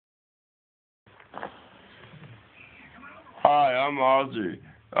Hi, I'm Ozzy.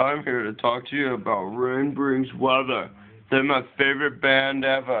 I'm here to talk to you about Rain Brings Weather. They're my favorite band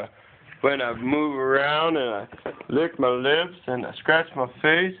ever. When I move around and I lick my lips and I scratch my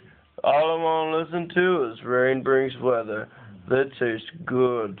face, all I want to listen to is Rain Brings Weather. They taste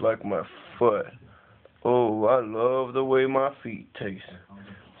good like my foot. Oh, I love the way my feet taste.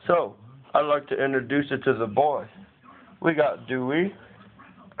 So, I'd like to introduce you to the boys. We got Dewey.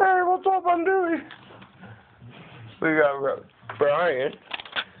 Hey, what's up? I'm Dewey. We got Brian.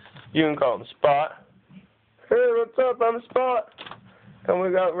 You can call him Spot. Hey, what's up? I'm Spot. And we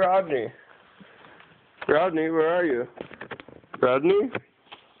got Rodney. Rodney, where are you? Rodney?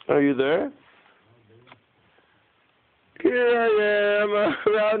 Are you there? Here I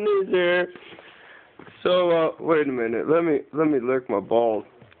am. Rodney's here. So, wait a minute. Let me lick my balls.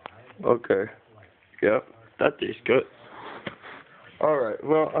 Okay. Yep. That tastes good. Alright,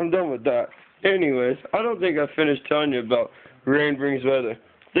 well, I'm done with that. Anyways, I don't think I finished telling you about Rain Brings Weather.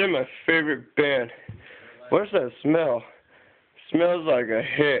 They're my favorite band. What's that smell? Smells like a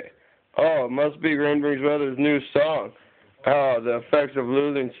hit. Oh, it must be Rain Brings Weather's new song. Oh, the effects of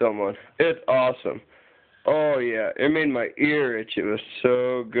losing someone. It's awesome. Oh, yeah, it made my ear itch. It was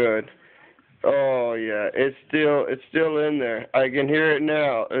so good. Oh, yeah, it's still in there. I can hear it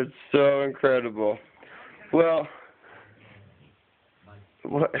now. It's so incredible. Well,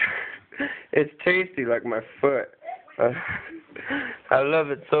 what? It's tasty like my foot. I love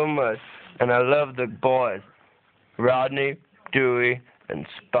it so much. And I love the boys. Rodney, Dewey, and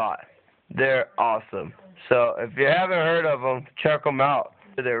Spot. They're awesome. So if you haven't heard of them, check them out.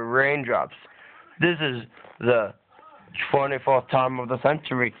 They're RainDrops. This is the 24th time of the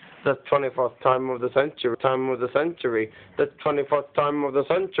century. The 24th time of the century. The 24th time of the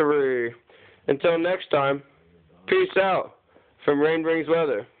century. Until next time, peace out from Rain Brings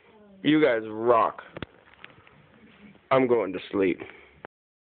Weather. You guys rock. I'm going to sleep.